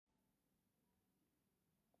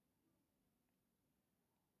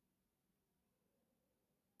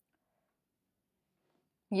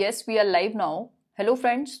Yes, we are live now. Hello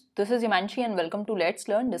friends, this is Himanshi and welcome to Let's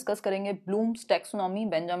Learn. Discuss करेंगे blooms taxonomy,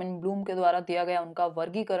 Benjamin Bloom के द्वारा दिया गया उनका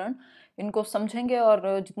वर्गीकरण। इनको समझेंगे और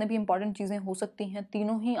जितने भी इंपॉर्टेंट चीज़ें हो सकती हैं,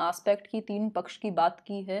 तीनों ही एस्पेक्ट की, तीन पक्ष की बात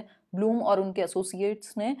की है ब्लूम और उनके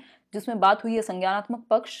एसोसिएट्स ने, जिसमें बात हुई है संज्ञानात्मक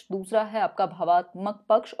पक्ष, दूसरा है आपका भावात्मक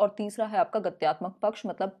पक्ष और तीसरा है आपका गत्यात्मक पक्ष,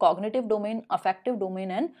 मतलब cognitive domain, affective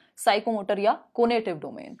domain and psychomotor या कोनेटिव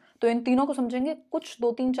डोमेन। तो इन तीनों को समझेंगे, कुछ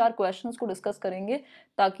 2-3-4 क्वेश्चंस को डिस्कस करेंगे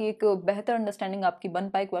ताकि एक बेहतर अंडरस्टैंडिंग आपकी बन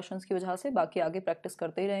पाए क्वेश्चंस की वजह से। बाकी आगे प्रैक्टिस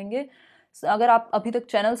करते ही रहेंगे। अगर आप अभी तक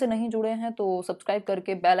चैनल से नहीं जुड़े हैं तो सब्सक्राइब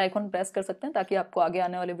करके बेल आइकॉन प्रेस कर सकते हैं ताकि आपको आगे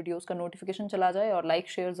आने वाले वीडियोस का नोटिफिकेशन चला जाए, और लाइक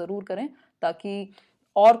शेयर ज़रूर करें ताकि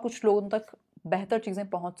और कुछ लोगों तक बेहतर चीज़ें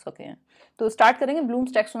पहुंच सकें। तो स्टार्ट करेंगे।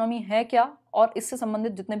 ब्लूम्स टैक्सोनॉमी है क्या और इससे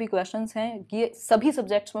संबंधित जितने भी क्वेश्चंस हैं ये सभी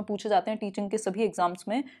सब्जेक्ट्स में पूछे जाते हैं, टीचिंग के सभी एग्जाम्स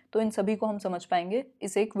में, तो इन सभी को हम समझ पाएंगे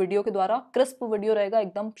इस एक वीडियो के द्वारा। क्रिस्प वीडियो रहेगा,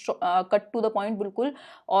 एकदम कट टू द पॉइंट बिल्कुल,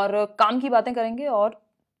 और काम की बातें करेंगे और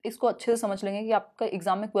इसको अच्छे से समझ लेंगे कि आपका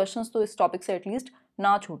एग्जाम में क्वेश्चंस तो इस टॉपिक से एटलीस्ट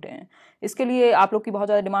ना छूटे हैं। इसके लिए आप लोग की बहुत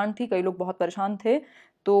ज़्यादा डिमांड थी, कई लोग बहुत परेशान थे,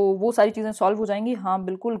 तो वो सारी चीज़ें सॉल्व हो जाएंगी। हाँ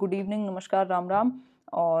बिल्कुल, गुड इवनिंग, नमस्कार, राम राम।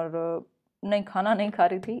 और नहीं, खाना नहीं खा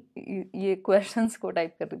रही थी, ये क्वेश्चंस को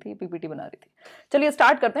टाइप कर रही थी, पीपीटी बना रही थी। चलिए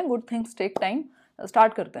स्टार्ट करते हैं। Good things take time,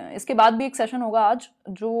 start करते हैं। इसके बाद भी एक सेशन होगा आज,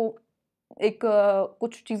 जो एक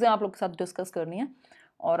कुछ चीज़ें आप लोग के साथ डिस्कस करनी है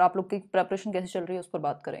और आप लोग की प्रेपरेशन कैसे चल रही है उस पर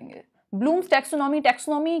बात करेंगे। ब्लूम्स टैक्सोनॉमी,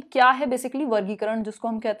 टैक्सोनॉमी क्या है? बेसिकली वर्गीकरण, जिसको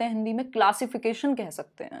हम कहते हैं हिंदी में क्लासिफिकेशन कह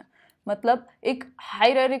सकते हैं। मतलब एक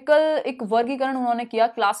हायरार्किकल एक वर्गीकरण उन्होंने किया,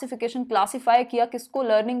 क्लासिफिकेशन, क्लासिफाई किया किसको?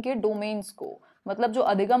 लर्निंग के डोमेन्स को, मतलब जो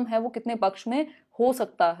अधिगम है वो कितने पक्ष में हो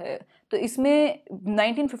सकता है। तो इसमें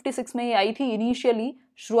 1956 में ये आई थी इनिशियली,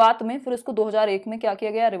 शुरुआत में, फिर इसको 2001 में क्या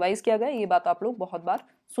किया गया? रिवाइज किया गया। ये बात आप लोग बहुत बार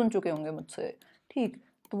सुन चुके होंगे मुझसे, ठीक।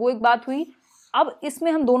 तो वो एक बात हुई। अब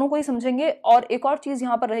इसमें हम दोनों को ही समझेंगे, और एक और चीज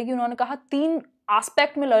यहाँ पर रहेगी, उन्होंने कहा 3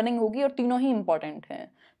 एस्पेक्ट में लर्निंग होगी और तीनों ही इंपॉर्टेंट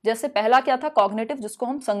हैं। जैसे पहला क्या था? कॉग्निटिव, जिसको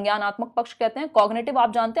हम संज्ञानात्मक पक्ष कहते हैं। कॉग्निटिव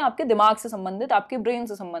आप जानते हैं, आपके दिमाग से संबंधित, आपके ब्रेन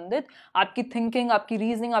से संबंधित, आपकी थिंकिंग, आपकी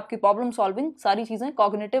रीजनिंग, आपकी प्रॉब्लम सॉल्विंग, सारी चीजें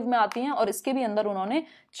कॉग्निटिव में आती हैं। और इसके भी अंदर उन्होंने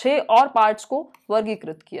 6 और पार्ट्स को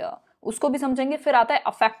वर्गीकृत किया, उसको भी समझेंगे। फिर आता है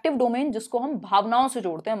अफेक्टिव डोमेन, जिसको हम भावनाओं से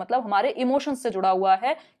जोड़ते हैं, मतलब हमारे इमोशंस से जुड़ा हुआ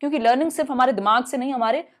है, क्योंकि लर्निंग सिर्फ हमारे दिमाग से नहीं,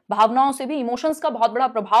 हमारे भावनाओं से भी, इमोशंस का बहुत बड़ा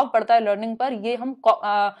प्रभाव पड़ता है लर्निंग पर। ये हम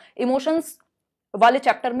इमोशंस वाले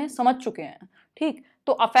चैप्टर में समझ चुके हैं, ठीक।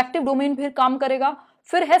 तो अफेक्टिव डोमेन फिर काम करेगा।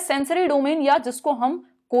 फिर है सेंसरी डोमेन, या जिसको हम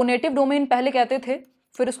कोनेटिव डोमेन पहले कहते थे,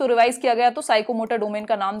 फिर इसको रिवाइज किया गया तो साइकोमोटर डोमेन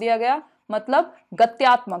का नाम दिया गया, मतलब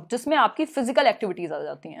गत्यात्मक, जिसमें आपकी फिजिकल एक्टिविटीज आ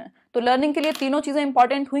जाती हैं। तो लर्निंग के लिए तीनों चीजें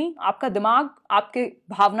इंपॉर्टेंट हुई, आपका दिमाग, आपके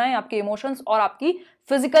भावनाएं, आपके इमोशंस और आपकी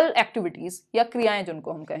फिजिकल एक्टिविटीज या क्रियाएं,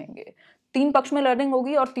 जिनको हम कहेंगे। 3 पक्ष में लर्निंग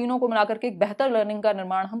होगी और तीनों को मिलाकर के एक बेहतर लर्निंग का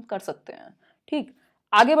निर्माण हम कर सकते हैं, ठीक।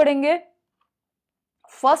 आगे बढ़ेंगे।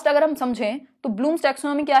 फर्स्ट अगर हम समझें तो ब्लूम्स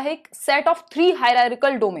टैक्सोनॉमी क्या है? एक सेट ऑफ 3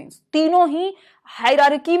 हायरार्किकल डोमेन्स, तीनों ही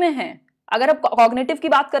हायरार्की में हैं। अगर आप कॉग्निटिव की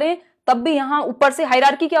बात करें तब भी यहां ऊपर से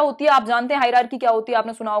हायरार्की क्या होती है आप जानते हैं। हायरार्की क्या होती है?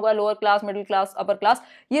 आपने सुना होगा, lower class, middle class, upper class.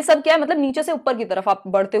 ये सब क्या है? मतलब नीचे से ऊपर की तरफ आप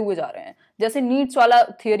बढ़ते हुए जा रहे हैं। जैसे नीड्स वाला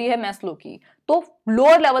थियरी है मैस्लो की, तो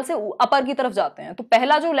लोअर लेवल से अपर की तरफ जाते हैं। तो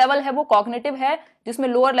पहला जो लेवल है वो कॉग्निटिव है, जिसमें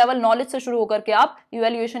लोअर लेवल नॉलेज से शुरू होकर के आप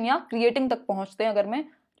इवैल्यूएशन या क्रिएटिंग तक पहुंचते हैं, अगर मैं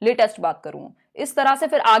लेटेस्ट बात करूं। इस तरह से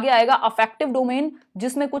फिर आगे आएगा अफेक्टिव डोमेन,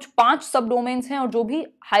 जिसमें कुछ 5 सब डोमेन्स हैं और जो भी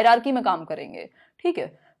हायरार्की में काम करेंगे, ठीक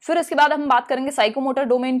है। फिर इसके बाद हम बात करेंगे साइकोमोटर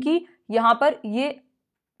डोमेन की। यहां पर ये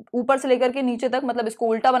ऊपर से लेकर के नीचे तक, मतलब इसको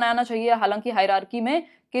उल्टा बनाना चाहिए हालांकि हायरार्की में,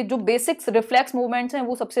 कि जो बेसिक्स रिफ्लेक्स मूवमेंट्स हैं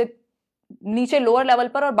वो सबसे नीचे लोअर लेवल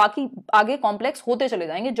पर, और बाकी आगे कॉम्प्लेक्स होते चले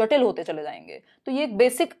जाएंगे, जटिल होते चले जाएंगे। तो ये एक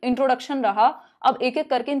बेसिक इंट्रोडक्शन रहा। अब एक एक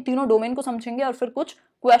करके इन तीनों डोमेन को समझेंगे और फिर कुछ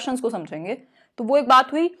क्वेश्चंस को समझेंगे। तो वो एक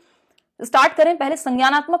बात हुई। स्टार्ट करें, पहले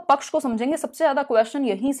संज्ञानात्मक पक्ष को समझेंगे। सबसे ज्यादा क्वेश्चन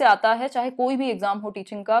यहीं से आता है, चाहे कोई भी एग्जाम हो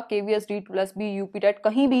टीचिंग का, केवीएस, REET+B, UP-TET,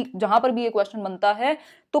 कहीं भी जहां पर भी ये क्वेश्चन बनता है।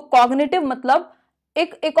 तो कॉग्निटिव मतलब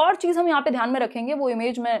एक और चीज हम यहाँ पे ध्यान में रखेंगे, वो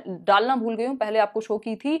इमेज में डालना भूल गई हूँ, पहले आपको शो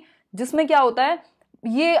की थी, जिसमें क्या होता है,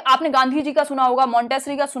 ये आपने गांधी जी का सुना होगा,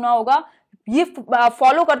 मॉन्टेसरी का सुना होगा, ये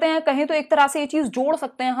फॉलो करते हैं। कहें तो एक तरह से ये चीज जोड़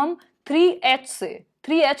सकते हैं हम 3H से।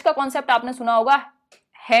 3H का कॉन्सेप्ट आपने सुना होगा,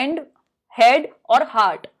 हैंड, हेड और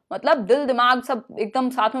हार्ट, मतलब दिल दिमाग सब एकदम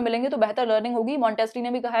साथ में मिलेंगे तो बेहतर लर्निंग होगी। मॉन्टेसरी ने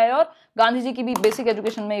भी कहा है और गांधी जी की भी बेसिक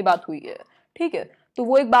एजुकेशन में ये बात हुई है, ठीक है। तो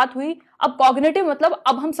वो एक बात हुई। अब कॉग्निटिव मतलब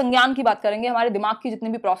अब हम संज्ञान की बात करेंगे, हमारे दिमाग की जितनी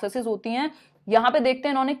भी प्रोसेसेस होती हैं। यहां पे देखते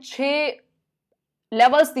हैं इन्होंने 6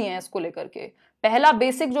 लेवल्स दिए हैं इसको लेकर के। पहला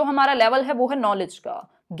बेसिक जो हमारा लेवल है वो है नॉलेज का,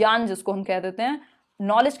 ज्ञान जिसको हम कह देते हैं।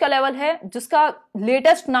 नॉलेज का लेवल है जिसका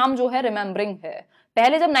लेटेस्ट नाम जो है रिमेम्बरिंग है।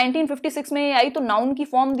 पहले जब 1956 में ये आई तो नाउन की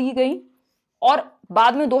फॉर्म दी गई, और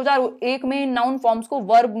बाद में 2001 में नाउन फॉर्म्स को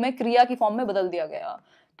वर्ब में, क्रिया की फॉर्म में बदल दिया गया।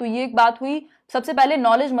 तो ये एक बात हुई। सबसे पहले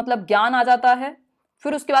नॉलेज मतलब ज्ञान आ जाता है,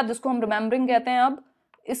 फिर उसके बाद जिसको हम रिमेम्बरिंग कहते हैं। अब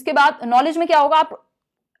इसके बाद नॉलेज में क्या होगा, आप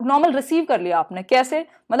नॉर्मल रिसीव कर लिया आपने। कैसे,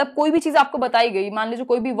 मतलब कोई भी चीज आपको बताई गई, मान लीजिए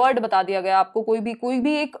कोई भी वर्ड बता दिया गया आपको, कोई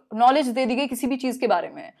भी एक नॉलेज दे दी गई किसी भी चीज के बारे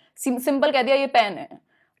में, सिंपल कह दिया ये पेन है,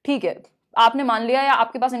 ठीक है, आपने मान लिया या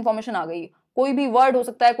आपके पास इंफॉर्मेशन आ गई। कोई भी वर्ड हो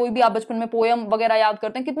सकता है, कोई भी आप बचपन में पोयम वगैरह याद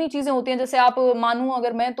करते हैं, कितनी चीजें होती हैं, जैसे आप मानूं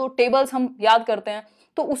अगर मैं, तो टेबल्स हम याद करते हैं,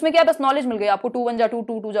 तो उसमें क्या बस नॉलेज मिल गई आपको, 2 1 जा 2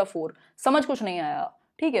 2 2 जा 4, समझ कुछ नहीं आया,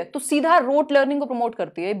 ठीक है। तो सीधा रोट लर्निंग को प्रमोट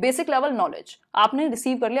करती है। बेसिक लेवल नॉलेज आपने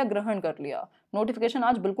रिसीव कर लिया, ग्रहण कर लिया। नोटिफिकेशन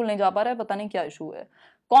आज बिल्कुल नहीं जा पा रहा है, पता नहीं क्या इशू है।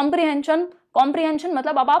 कॉम्प्रिहेंशन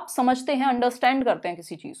मतलब अब आप समझते हैं, अंडरस्टैंड करते हैं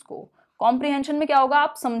किसी चीज को। कॉम्प्रिहेंशन में क्या होगा,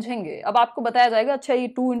 आप समझेंगे। अब आपको बताया जाएगा अच्छा ये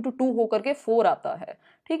 2 × 2 होकर के 4 आता है,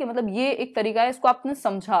 ठीक है, मतलब ये एक तरीका है, इसको आपने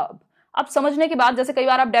समझा। अब समझने के बाद जैसे कई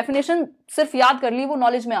बार आप डेफिनेशन सिर्फ याद कर ली, वो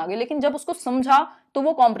नॉलेज में आ गई, लेकिन जब उसको समझा तो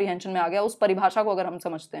वो कॉम्प्रिहेंशन में आ गया, उस परिभाषा को अगर हम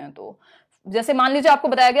समझते हैं तो। जैसे मान लीजिए आपको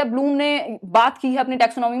बताया गया, ब्लूम ने बात की है अपनी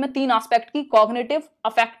टैक्सोनॉमी में 3 एस्पेक्ट की, कॉग्निटिव,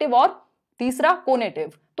 अफेक्टिव और तीसरा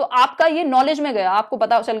कोनेटिव। तो आपका ये नॉलेज में गया, आपको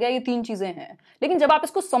पता चल गया ये 3 चीजें हैं, लेकिन जब आप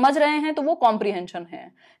इसको समझ रहे हैं तो वो कॉम्प्रिहेंशन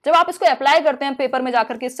है। जब आप इसको अप्लाई करते हैं पेपर में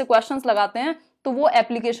जाकर के, इससे क्वेश्चंस लगाते हैं, तो वो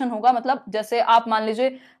एप्लीकेशन होगा। मतलब जैसे आप मान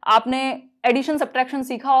लीजिए आपने एडिशन सब्ट्रैक्शन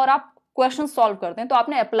सीखा और आप क्वेश्चन सॉल्व करते हैं, तो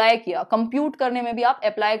आपने अप्लाई किया। कंप्यूट करने में भी आप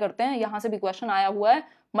अप्लाई करते हैं, यहां से भी क्वेश्चन आया हुआ है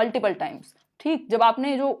मल्टीपल टाइम्स, ठीक। जब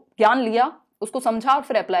आपने जो ज्ञान लिया उसको समझा और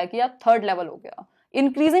फिर अप्लाई किया, 3rd लेवल हो गया।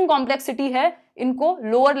 इंक्रीजिंग कॉम्प्लेक्सिटी है, इनको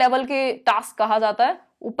लोअर लेवल के टास्क कहा जाता है,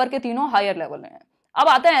 ऊपर के तीनों हायर लेवल हैं। अब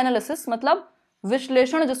आता है एनालिसिस, मतलब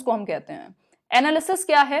विश्लेषण जिसको हम कहते हैं। एनालिसिस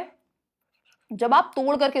क्या है, जब आप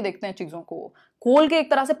तोड़ करके देखते हैं चीजों को, खोल के एक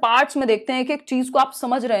तरह से पार्ट्स में देखते हैं, एक एक चीज को आप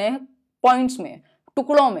समझ रहे हैं पॉइंट्स में,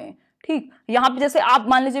 टुकड़ों में, ठीक। यहाँ पे जैसे आप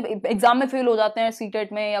मान लीजिए एग्जाम में फेल हो जाते हैं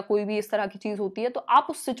सीटेट में, या कोई भी इस तरह की चीज होती है, तो आप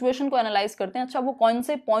उस सिचुएशन को एनालाइज करते हैं। अच्छा वो कौन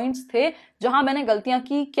से पॉइंट्स थे जहां मैंने गलतियां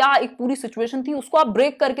की, क्या एक पूरी सिचुएशन थी, उसको आप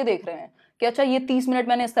ब्रेक करके देख रहे हैं कि अच्छा ये 30 मिनट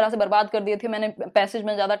मैंने इस तरह से बर्बाद कर दिए थे, मैंने पैसेज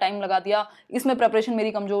में ज्यादा टाइम लगा दिया, इसमें प्रिपरेशन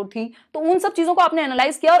मेरी कमजोर थी। तो उन सब चीजों को आपने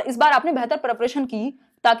एनालाइज किया और इस बार आपने बेहतर प्रिपरेशन की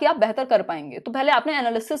ताकि आप बेहतर कर पाएंगे। तो पहले आपने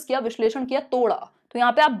एनालिसिस किया, विश्लेषण किया, तोड़ा, तो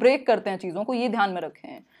यहाँ पे आप ब्रेक करते हैं चीजों को, ये ध्यान में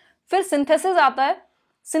रखें। फिर सिंथेसिस आता है।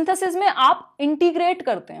 सिंथेसिस में आप इंटीग्रेट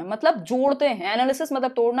करते हैं, मतलब जोड़ते हैं। एनालिसिस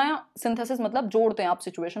मतलब तोड़ना है, सिंथेसिस मतलब जोड़ते हैं आप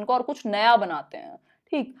सिचुएशन को और कुछ नया बनाते हैं,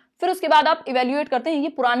 ठीक। फिर उसके बाद आप इवेल्युएट करते हैं। ये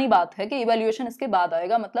पुरानी बात है कि इवेल्युएशन इसके बाद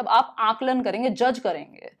आएगा, मतलब आप आकलन करेंगे, जज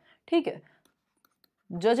करेंगे, ठीक है।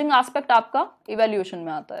 जजिंग एस्पेक्ट आपका इवेल्युएशन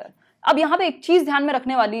में आता है। अब यहाँ पे एक चीज ध्यान में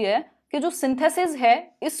रखने वाली है कि जो सिंथेसिस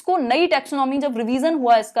है, इसको नई टैक्सोनॉमी जब रिवीजन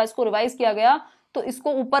हुआ इसको रिवाइज किया गया, तो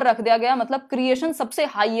इसको ऊपर रख दिया गया, मतलब क्रिएशन सबसे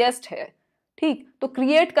हाईएस्ट है, ठीक। तो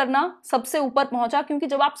क्रिएट करना सबसे ऊपर पहुंचा, क्योंकि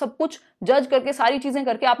जब आप सब कुछ जज करके, सारी चीजें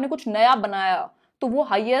करके आपने कुछ नया बनाया, तो वो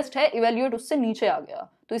हाईएस्ट है। इवेल्युएट उससे नीचे आ गया,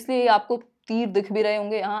 तो इसलिए आपको तीर दिख भी रहे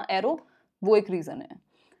होंगे यहाँ, एरो, वो एक रीजन है।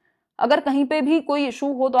 अगर कहीं पे भी कोई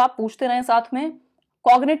इशू हो तो आप पूछते रहें साथ में।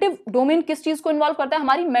 कॉग्निटिव डोमेन किस चीज को इन्वॉल्व करता है,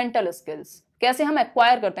 हमारी मेंटल स्किल्स, कैसे हम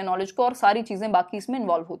एक्वायर करते हैं नॉलेज को, और सारी चीजें बाकी इसमें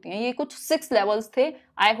इन्वॉल्व होती हैं। ये कुछ 6 लेवल्स थे।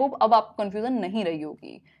 आई होप अब आपको कंफ्यूजन नहीं रही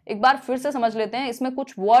होगी। एक बार फिर से समझ लेते हैं। इसमें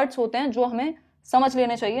कुछ वर्ड्स होते हैं जो हमें समझ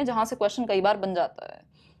लेने चाहिए, जहां से क्वेश्चन कई बार बन जाता है।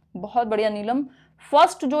 बहुत बढ़िया नीलम।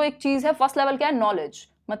 फर्स्ट जो एक चीज है, फर्स्ट लेवल क्या है, नॉलेज।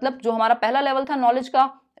 मतलब जो हमारा पहला लेवल था नॉलेज का,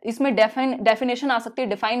 इसमें डेफिनेशन आ सकती है,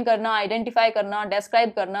 डिफाइन करना, आइडेंटिफाई करना,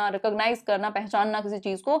 डिस्क्राइब करना, रिकॉग्नाइज करना, पहचानना किसी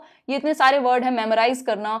चीज को। ये इतने सारे वर्ड है, मेमोराइज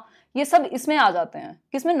करना, ये सब इसमें आ जाते हैं।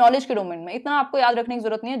 किसमें, नॉलेज के डोमेन में। इतना आपको याद रखने की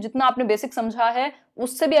जरूरत नहीं है, जितना आपने बेसिक समझा है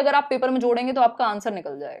उससे भी अगर आप पेपर में जोड़ेंगे तो आपका आंसर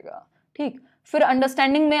निकल जाएगा, ठीक। फिर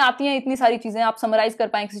अंडरस्टैंडिंग में आती हैं इतनी सारी चीजें, आप समराइज कर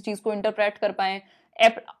पाएं किसी चीज को, इंटरप्रेट कर पाएं।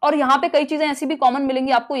 और यहाँ पे कई चीजें ऐसी भी कॉमन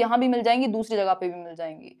मिलेंगी आपको, यहाँ भी मिल जाएंगी, दूसरी जगह पे भी मिल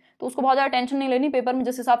जाएंगी, तो उसको बहुत ज्यादा टेंशन नहीं लेनी। पेपर में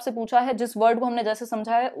जिस हिसाब से पूछा है, जिस वर्ड को हमने जैसे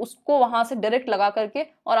समझा है, उसको वहां से डायरेक्ट लगा करके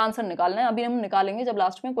और आंसर निकालना है। अभी हम निकालेंगे जब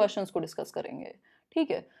लास्ट में क्वेश्चंस को डिस्कस करेंगे,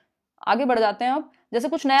 ठीक है। आगे बढ़ जाते हैं। अब जैसे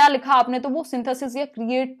कुछ नया लिखा आपने, तो वो सिंथेसिस या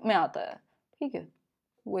क्रिएट में आता है, ठीक है,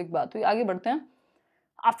 वो एक बात हुई। आगे बढ़ते हैं।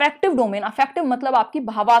 Affective domain. अफेक्टिव मतलब आपकी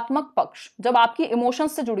भावात्मक पक्ष, जब आपकी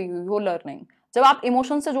इमोशंस से जुड़ी हुई हो लर्निंग। जब आप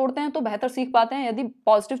इमोशन से जोड़ते हैं तो बेहतर सीख पाते हैं, यदि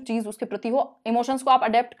पॉजिटिव चीज उसके प्रति हो। इमोशंस को आप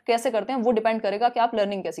अडेप्ट कैसे करते हैं वो डिपेंड करेगा कि आप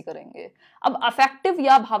लर्निंग कैसी करेंगे। अब अफेक्टिव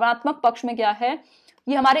या भावनात्मक पक्ष में क्या है,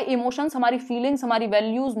 ये हमारे इमोशंस, हमारी फीलिंग्स, हमारी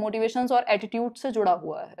वैल्यूज, मोटिवेशंस और एटीट्यूड से जुड़ा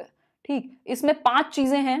हुआ है, ठीक। इसमें 5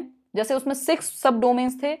 चीजें हैं, जैसे उसमें 6 सब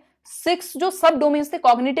डोमेन्स थे। 6 जो सब डोमेन्स थे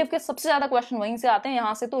कॉग्निटिव के, सबसे ज्यादा क्वेश्चन वहीं से आते हैं,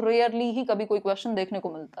 यहां से तो रेयरली ही कभी कोई क्वेश्चन देखने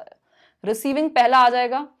को मिलता है। रिसीविंग पहला आ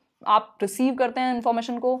जाएगा, आप रिसीव करते हैं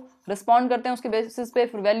इन्फॉर्मेशन को, रिस्पॉन्ड करते हैं उसके बेसिस पे,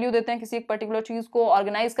 फिर वैल्यू देते हैं किसी एक पर्टिकुलर चीज को,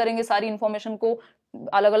 ऑर्गेनाइज करेंगे सारी इन्फॉर्मेशन को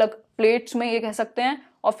अलग अलग प्लेट्स में, ये कह सकते हैं,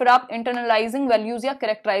 और फिर आप इंटरनलाइजिंग वैल्यूज या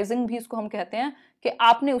कैरेक्टराइजिंग भी इसको हम कहते हैं कि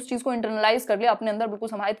आपने उस चीज को इंटरनलाइज कर लिया, अपने अंदर बिल्कुल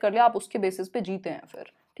समाहित कर लिया, आप उसके बेसिस पे जीते हैं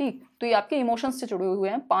फिर। ठीक, तो ये आपके इमोशंस से जुड़े हुए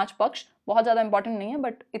हैं 5 पक्ष, बहुत ज्यादा इंपॉर्टेंट नहीं है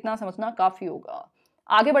बट इतना समझना काफी होगा।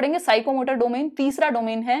 आगे बढ़ेंगे, साइकोमोटर डोमेन तीसरा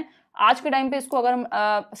डोमेन है। आज के टाइम पे इसको अगर हम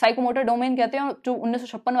साइकोमोटर डोमेन कहते हैं, जो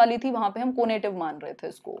 1956 वाली थी वहां पे हम कोनेटिव मान रहे थे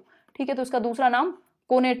इसको। ठीक है, तो इसका दूसरा नाम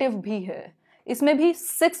कोनेटिव भी है। इसमें भी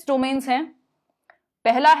 6 डोमेन्स हैं।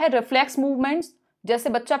 पहला है रिफ्लेक्स मूवमेंट्स, जैसे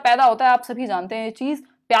बच्चा पैदा होता है, आप सभी जानते हैं ये चीज,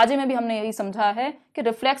 प्याजे में भी हमने यही समझा है कि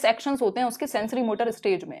रिफ्लेक्स एक्शंस होते हैं उसके सेंसरी मोटर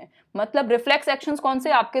स्टेज में। मतलब रिफ्लेक्स एक्शंस कौन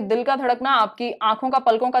से, आपके दिल का धड़कना, आपकी आंखों का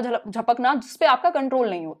पलकों का झपकना, जिसपे आपका कंट्रोल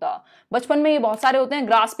नहीं होता। बचपन में ये बहुत सारे होते हैं,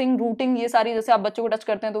 ग्रास्पिंग, रूटिंग, ये सारी, जैसे आप बच्चे को टच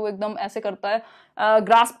करते हैं तो वो एकदम ऐसे करता है,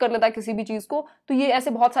 ग्रास्प कर लेता है किसी भी चीज को, तो ये ऐसे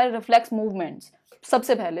बहुत सारे रिफ्लेक्स मूवमेंट्स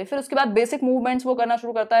सबसे पहले। फिर उसके बाद बेसिक मूवमेंट्स वो करना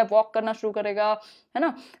शुरू करता है, वॉक करना शुरू करेगा, है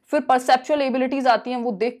ना। फिर परसेप्चुअल एबिलिटीज आती हैं,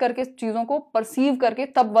 वो देख करके चीजों को परसीव करके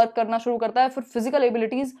तब वर्क करना शुरू करता है। फिर फिजिकल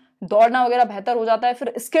एबिलिटीज, दौड़ना वगैरह बेहतर हो जाता है।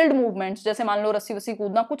 फिर स्किल्ड मूवमेंट्स, जैसे मान लो रस्सी वस्सी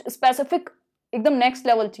कूदना, कुछ स्पेसिफिक एकदम नेक्स्ट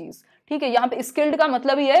लेवल चीज। ठीक है, यहाँ पे स्किल्ड का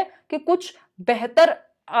मतलब ही है कि कुछ बेहतर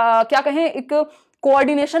क्या कहें, एक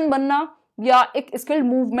कोऑर्डिनेशन बनना या एक स्किल्ड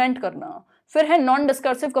मूवमेंट करना। फिर है नॉन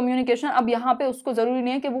डिस्कर्सिव कम्युनिकेशन। अब यहाँ पे उसको जरूरी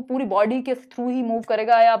नहीं है कि वो पूरी बॉडी के थ्रू ही मूव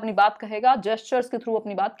करेगा या अपनी बात कहेगा, जेस्चर्स के थ्रू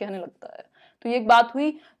अपनी बात कहने लगता है। तो ये एक बात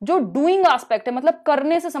हुई। जो डूइंग एस्पेक्ट है, मतलब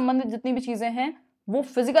करने से संबंधित जितनी भी चीजें हैं, वो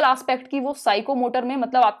फिजिकल एस्पेक्ट की, वो साइकोमोटर में,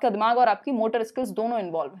 मतलब आपका दिमाग और आपकी मोटर स्किल्स दोनों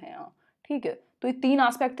इन्वॉल्व हैं यहाँ। ठीक है, तो ये 3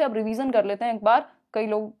 एस्पेक्ट है। अब रिवीजन कर लेते हैं एक बार, कई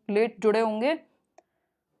लोग लेट जुड़े होंगे।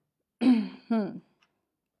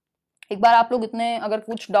 एक बार आप लोग इतने, अगर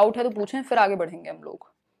कुछ डाउट है तो पूछें, फिर आगे बढ़ेंगे हम लोग।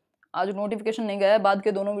 आज नोटिफिकेशन नहीं गया है बाद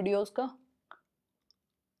के दोनों वीडियोस का।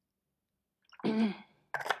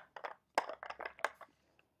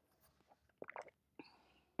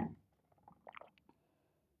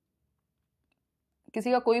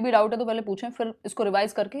 किसी का कोई भी डाउट है तो पहले पूछें, फिर इसको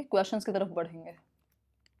रिवाइज करके क्वेश्चंस की तरफ बढ़ेंगे।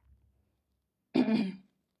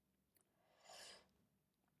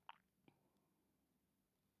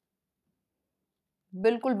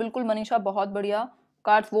 बिल्कुल बिल्कुल मनीषा, बहुत बढ़िया।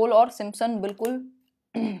 कार्टवोल और सिम्पसन, बिल्कुल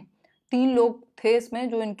 3 लोग थे इसमें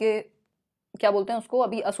जो इनके क्या बोलते हैं उसको,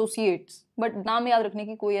 अभी एसोसिएट्स, बट नाम याद रखने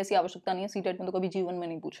की कोई ऐसी आवश्यकता नहीं है, सीटेट में तो कभी जीवन में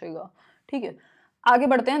नहीं पूछेगा। ठीक है, आगे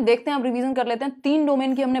बढ़ते हैं, देखते हैं, अब रिवीजन कर लेते हैं। 3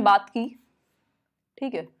 डोमेन की हमने बात की।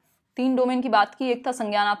 ठीक है, 3 डोमेन की बात की। एक था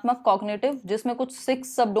संज्ञानात्मक, कॉग्निटिव, जिसमें कुछ 6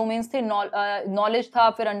 सब डोमेन्स थे। नॉलेज था,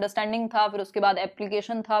 फिर अंडरस्टैंडिंग था, फिर उसके बाद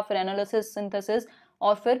एप्लीकेशन था, फिर एनालिसिस, सिंथेसिस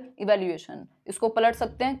और फिर इवैल्यूएशन। इसको पलट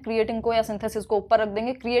सकते हैं, क्रिएटिंग को या सिंथेसिस को ऊपर रख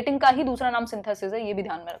देंगे। क्रिएटिंग का ही दूसरा नाम सिंथेसिस है, ये भी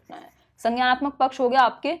ध्यान में रखना है। संज्ञानात्मक पक्ष हो गया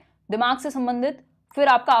आपके दिमाग से संबंधित, फिर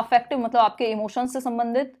आपका अफेक्टिव मतलब आपके इमोशंस से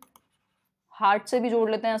संबंधित, हार्ट से भी जोड़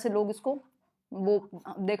लेते हैं ऐसे लोग इसको, वो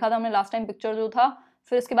देखा था हमने लास्ट टाइम पिक्चर जो था।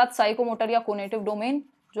 फिर इसके बाद साइकोमोटर या कोनेटिव डोमेन,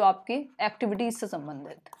 जो आपकी एक्टिविटीज से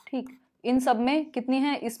संबंधित। ठीक, इन सब में कितनी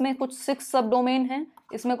है, इसमें कुछ 6 सब डोमेन हैं,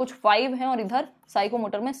 इसमें कुछ 5 हैं और इधर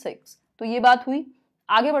साइकोमोटर में 6। तो ये बात हुई।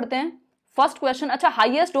 आगे बढ़ते हैं, फर्स्ट क्वेश्चन। अच्छा,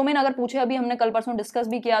 हाईएस्ट डोमेन अगर पूछे, अभी हमने कल परसों डिस्कस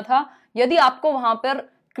भी किया था, यदि आपको वहां पर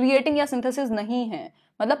क्रिएटिंग या सिंथेसिस नहीं है,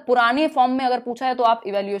 मतलब पुराने फॉर्म में अगर पूछा है तो आप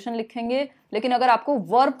इवैल्यूएशन लिखेंगे, लेकिन अगर आपको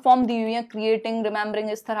वर्ब फॉर्म दी हुई है, क्रिएटिंग, रिमेंबरिंग,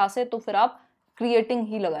 इस तरह से, तो फिर आप क्रिएटिंग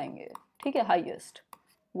ही लगाएंगे। ठीक है, हाईएस्ट,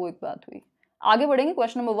 वो एक बात हुई। आगे बढ़ेंगे,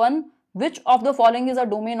 question number 1, which of the following is a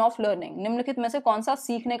domain of learning. निम्नलिखित में से कौन सा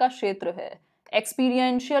सीखने का क्षेत्र है?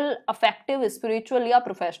 एक्सपीरियंशियल, अफेक्टिव, स्पिरिचुअल या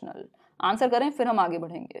प्रोफेशनल? आंसर करें, फिर हम आगे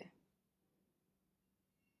बढ़ेंगे।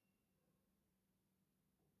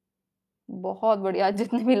 बहुत बढ़िया,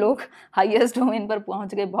 जितने भी लोग हाईएस्ट डोमेन पर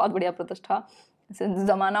पहुंच गए, बहुत बढ़िया प्रतिष्ठा,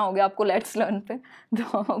 जमाना हो गया आपको लेट्स लर्न पे,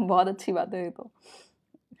 तो बहुत अच्छी बात है ये तो।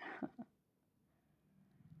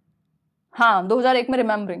 हाँ, 2001 में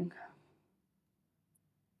रिमेम्बरिंग।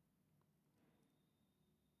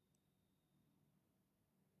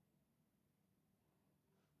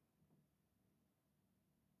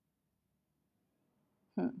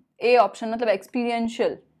 ए ऑप्शन मतलब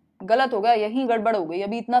एक्सपीरियंशियल, गलत हो गया, यही गड़बड़ हो गई।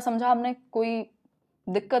 अभी इतना समझा हमने, कोई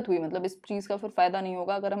दिक्कत हुई, मतलब इस चीज का फिर फायदा नहीं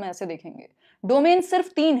होगा अगर हम ऐसे देखेंगे। डोमेन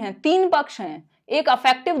सिर्फ 3 हैं, 3 पक्ष हैं, एक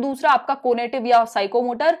अफेक्टिव, दूसरा आपका कोनेटिव या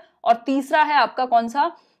साइकोमोटर, और तीसरा है आपका कौन सा,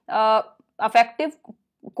 अफेक्टिव,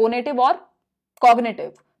 कोनेटिव और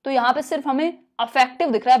कॉग्निटिव। तो यहाँ पे सिर्फ हमें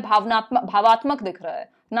अफेक्टिव दिख रहा है, भावात्मक दिख रहा है,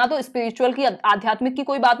 ना तो स्पिरिचुअल की, आध्यात्मिक की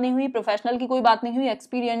कोई बात नहीं हुई, प्रोफेशनल की कोई बात नहीं हुई,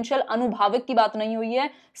 एक्सपीरियंशियल, अनुभविक की बात नहीं हुई है।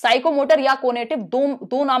 साइकोमोटर या कोनेटिव,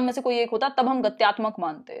 दो नाम में से कोई एक होता तब हम गत्यात्मक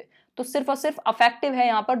मानते हैं। तो सिर्फ और सिर्फ अफेक्टिव है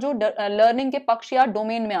यहाँ पर, जो लर्निंग के पक्ष या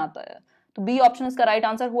डोमेन में आता है। तो बी ऑप्शन इसका राइट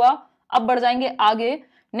आंसर हुआ। अब बढ़ जाएंगे आगे।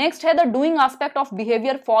 नेक्स्ट है the doing aspect of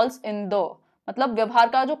behaviour falls in the, मतलब व्यवहार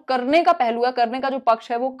का जो करने का पहलू है, करने का जो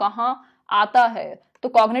पक्ष है वो कहाँ आता है। तो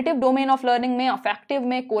कॉग्निटिव डोमेन ऑफ लर्निंग में, अफेक्टिव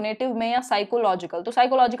में, कोनेटिव में या साइकोलॉजिकल। तो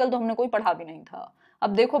साइकोलॉजिकल तो हमने कोई पढ़ा भी नहीं था।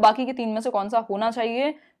 अब देखो बाकी के तीन में से कौन सा होना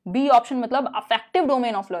चाहिए। बी ऑप्शन मतलब अफेक्टिव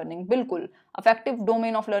डोमेन ऑफ लर्निंग, बिल्कुल अफेक्टिव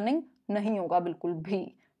डोमेन ऑफ लर्निंग नहीं होगा बिल्कुल भी,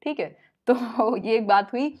 ठीक है। तो ये एक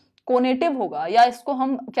बात हुई। कोनेटिव होगा, या इसको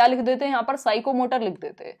हम क्या लिख देते हैं यहाँ पर, साइकोमोटर लिख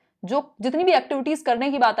देते हैं। जो जितनी भी एक्टिविटीज करने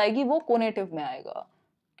की बात आएगी वो कोनेटिव में आएगा।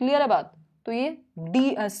 क्लियर है बात। तो ये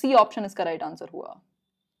डी सी ऑप्शन इसका राइट आंसर हुआ।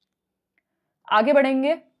 आगे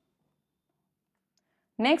बढ़ेंगे।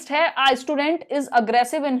 नेक्स्ट है a student is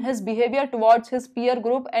aggressive in his behavior towards his peer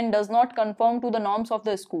group and does not conform to the norms of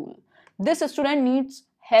the school. This student needs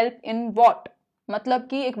help in what? मतलब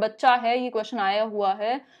कि एक बच्चा है, ये क्वेश्चन आया हुआ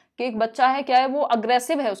है कि एक बच्चा है, क्या है वो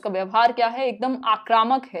अग्रेसिव है, उसका व्यवहार क्या है, एकदम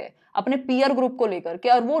आक्रामक है अपने पीयर ग्रुप को लेकर के,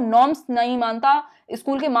 और वो नॉर्म्स नहीं मानता,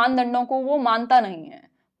 स्कूल के मानदंडों को वो मानता नहीं है।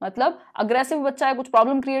 मतलब अग्रेसिव बच्चा है, कुछ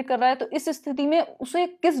प्रॉब्लम क्रिएट कर रहा है, तो इस स्थिति में उसे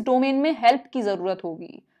किस डोमेन में हेल्प की जरूरत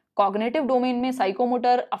होगी। कॉग्निटिव डोमेन में,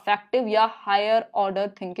 साइकोमोटर, अफेक्टिव या हायर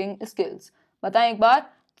ऑर्डर थिंकिंग स्किल्स। बताएं एक बार,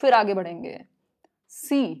 फिर आगे बढ़ेंगे।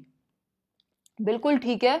 सी बिल्कुल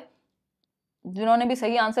ठीक है, जिन्होंने भी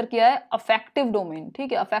सही आंसर किया है अफेक्टिव डोमेन,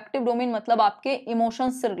 ठीक है। अफेक्टिव डोमेन मतलब आपके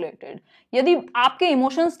इमोशंस से रिलेटेड। यदि आपके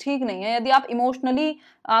इमोशंस ठीक नहीं है, यदि आप इमोशनली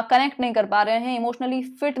कनेक्ट नहीं कर पा रहे हैं, इमोशनली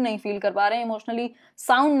फिट नहीं फील कर पा रहे हैं, इमोशनली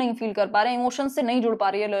साउंड नहीं फील कर पा रहे हैं, इमोशंस से नहीं जुड़ पा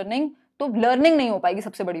रही है लर्निंग, तो लर्निंग नहीं हो पाएगी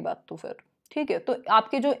सबसे बड़ी बात तो फिर, ठीक है। तो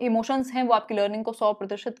आपके जो इमोशंस हैं वो आपकी लर्निंग को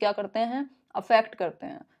 100% क्या करते हैं, अफेक्ट करते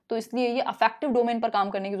हैं। तो इसलिए ये अफेक्टिव डोमेन पर काम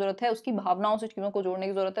करने की जरूरत है, उसकी भावनाओं से चीजों को जोड़ने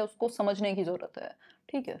की जरूरत है, उसको समझने की जरूरत है,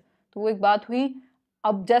 ठीक है। तो वो एक बात हुई।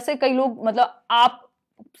 अब जैसे कई लोग, मतलब आप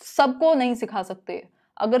सबको नहीं सिखा सकते,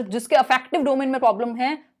 अगर जिसके अफेक्टिव डोमेन में प्रॉब्लम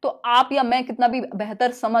है तो आप या मैं कितना भी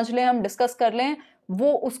बेहतर समझ लें, हम डिस्कस कर लें,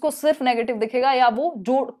 वो उसको सिर्फ नेगेटिव दिखेगा या वो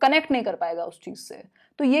जो कनेक्ट नहीं कर पाएगा उस चीज से।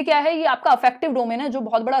 तो ये क्या है, ये आपका अफेक्टिव डोमेन है जो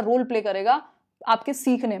बहुत बड़ा रोल प्ले करेगा आपके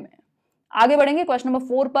सीखने में। आगे बढ़ेंगे क्वेश्चन नंबर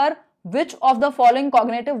 4 पर। Which of the following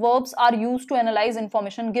cognitive verbs are used to analyse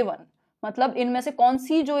information given. मतलब इनमें से कौन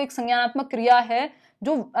सी जो एक संज्ञानात्मक क्रिया है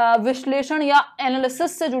जो विश्लेषण या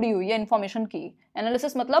एनालिसिस से जुड़ी हुई है इंफॉर्मेशन की।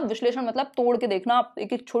 एनालिसिस मतलब विश्लेषण, मतलब तोड़ के देखना,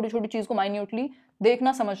 एक एक छोटी छोटी चीज को माइन्यूटली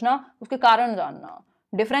देखना, समझना, उसके कारण जानना।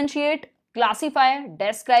 डिफरेंशिएट, क्लासीफाई,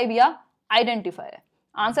 डेस्क्राइब या आइडेंटिफाई।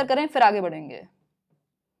 आंसर करें फिर आगे बढ़ेंगे।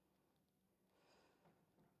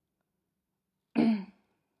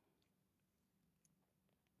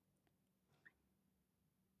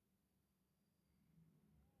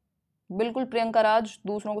 बिल्कुल प्रियंका राज,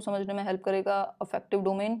 दूसरों को समझने में हेल्प करेगा अफेक्टिव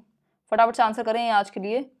डोमेन। फटाफट से आंसर करें, आज के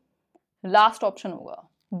लिए लास्ट ऑप्शन होगा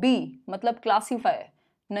बी, मतलब क्लासीफाई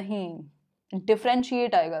नहीं,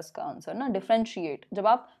 डिफरेंशिएट आएगा इसका आंसर ना। डिफरेंशिएट जब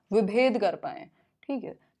आप विभेद कर पाए, ठीक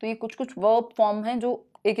है। तो ये कुछ कुछ वर्ब फॉर्म हैं जो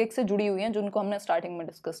एक एक से जुड़ी हुई हैं, जिनको हमने स्टार्टिंग में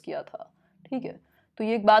डिस्कस किया था, ठीक है। तो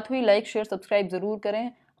ये एक बात हुई। लाइक शेयर सब्सक्राइब जरूर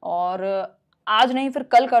करें, और आज नहीं फिर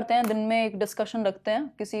कल करते हैं, दिन में एक डिस्कशन रखते हैं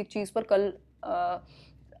किसी एक चीज़ पर। कल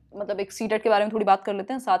मतलब एक सीटेट के बारे में थोड़ी बात कर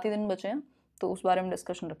लेते हैं, 7 ही दिन बचे हैं तो उस बारे में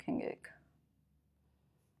डिस्कशन रखेंगे एक।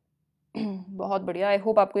 बहुत बढ़िया। आई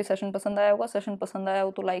होप आपको ये सेशन पसंद आया होगा। सेशन पसंद आया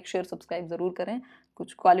हो तो लाइक शेयर सब्सक्राइब जरूर करें।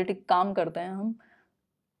 कुछ क्वालिटी काम करते हैं हम,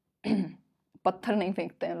 पत्थर नहीं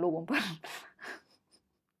फेंकते हैं लोगों पर।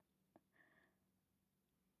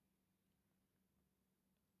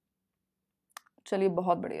 चलिए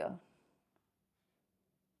बहुत बढ़िया।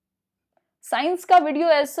 साइंस का वीडियो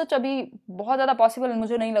एज सच अभी बहुत ज़्यादा पॉसिबल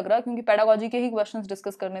मुझे नहीं लग रहा, क्योंकि पेडागॉजी के ही क्वेश्चंस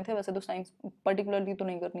डिस्कस करने थे। वैसे तो साइंस पर्टिकुलरली तो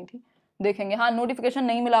नहीं करनी थी, देखेंगे। हाँ, नोटिफिकेशन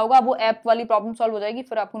नहीं मिला होगा, वो ऐप वाली प्रॉब्लम सॉल्व हो जाएगी,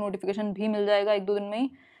 फिर आपको नोटिफिकेशन भी मिल जाएगा 1-2 दिन में ही।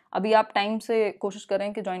 अभी आप टाइम से कोशिश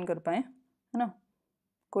करें कि ज्वाइन कर पाएँ, है ना।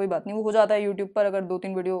 कोई बात नहीं, वो हो जाता है यूट्यूब पर। अगर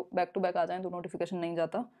 2-3 वीडियो बैक टू बैक आ जाएँ तो नोटिफिकेशन नहीं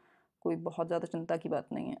जाता, कोई बहुत ज़्यादा चिंता की बात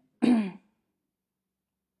नहीं है।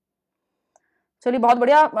 चलिए बहुत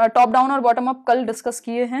बढ़िया। टॉप डाउन और बॉटम अप कल डिस्कस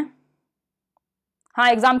किए हैं। हाँ,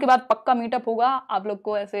 एग्जाम के बाद पक्का मीटअप होगा आप लोग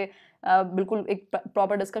को, ऐसे बिल्कुल एक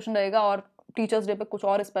प्रॉपर डिस्कशन रहेगा, और टीचर्स डे पे कुछ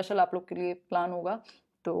और स्पेशल आप लोग के लिए प्लान होगा,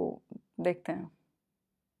 तो देखते हैं।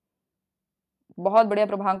 बहुत बढ़िया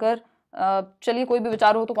प्रभाकर। चलिए कोई भी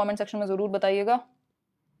विचार हो तो कमेंट सेक्शन में ज़रूर बताइएगा।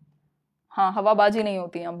 हाँ, हवाबाजी नहीं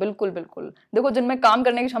होती है, बिल्कुल बिल्कुल। देखो, जिनमें काम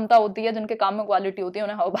करने की क्षमता होती है, जिनके काम में क्वालिटी होती है,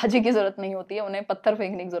 उन्हें हवाबाजी की जरूरत नहीं होती है, उन्हें पत्थर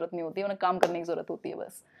फेंकने की जरूरत नहीं होती है, उन्हें काम करने की जरूरत होती है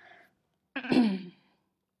बस।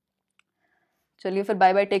 चलिए फिर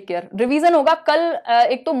bye bye, take care. Revision होगा कल।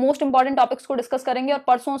 एक तो मोस्ट इंपॉर्टेंट टॉपिक्स को डिस्कस करेंगे, और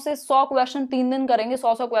परसों से 100 क्वेश्चन 3 दिन करेंगे,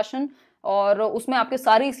 100 क्वेश्चन, और उसमें आपके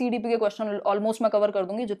सारी CDP के क्वेश्चन ऑलमोस्ट मैं कवर कर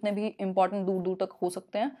दूंगी, जितने भी इंपॉर्टेंट दूर दूर तक हो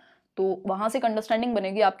सकते हैं। तो वहाँ से एक अंडरस्टैंडिंग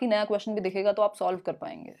बनेगी आपकी, नया क्वेश्चन भी दिखेगा तो आप सॉल्व कर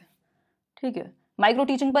पाएंगे। ठीक है, माइक्रो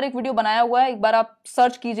टीचिंग पर एक वीडियो बनाया हुआ है, एक बार आप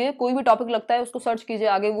सर्च कीजिए, कोई भी टॉपिक लगता है उसको सर्च कीजिए,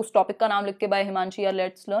 आगे उस टॉपिक का नाम लिख के बाय हिमांशी या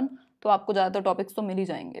लेट्स लर्न, तो आपको ज़्यादातर टॉपिक्स तो मिल ही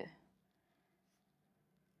जाएंगे।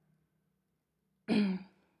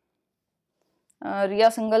 रिया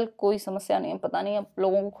सिंगल, कोई समस्या नहीं है, पता नहीं अब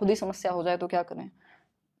लोगों को खुद ही समस्या हो जाए तो क्या करें,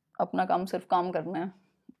 अपना काम सिर्फ काम करना है।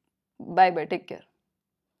 Bye bye, take care.